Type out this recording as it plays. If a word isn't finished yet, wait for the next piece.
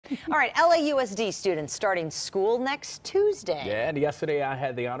All right, LAUSD students starting school next Tuesday. Yeah, and yesterday I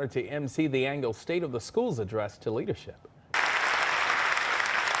had the honor to emcee the annual State of the Schools address to leadership.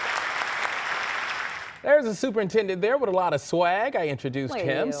 There's a superintendent there with a lot of swag. I introduced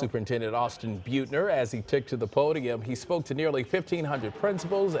him, Superintendent Austin Butner, as he took to the podium. He spoke to nearly 1,500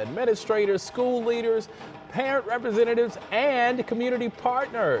 principals, administrators, school leaders, parent representatives, and community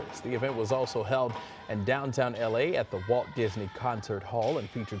partners. The event was also held in downtown LA at the Walt Disney Concert Hall and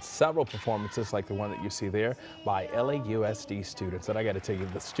featured several performances like the one that you see there by LAUSD students. And I got to tell you,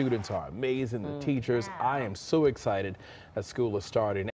 the students are amazing, the teachers. I am so excited that school is starting.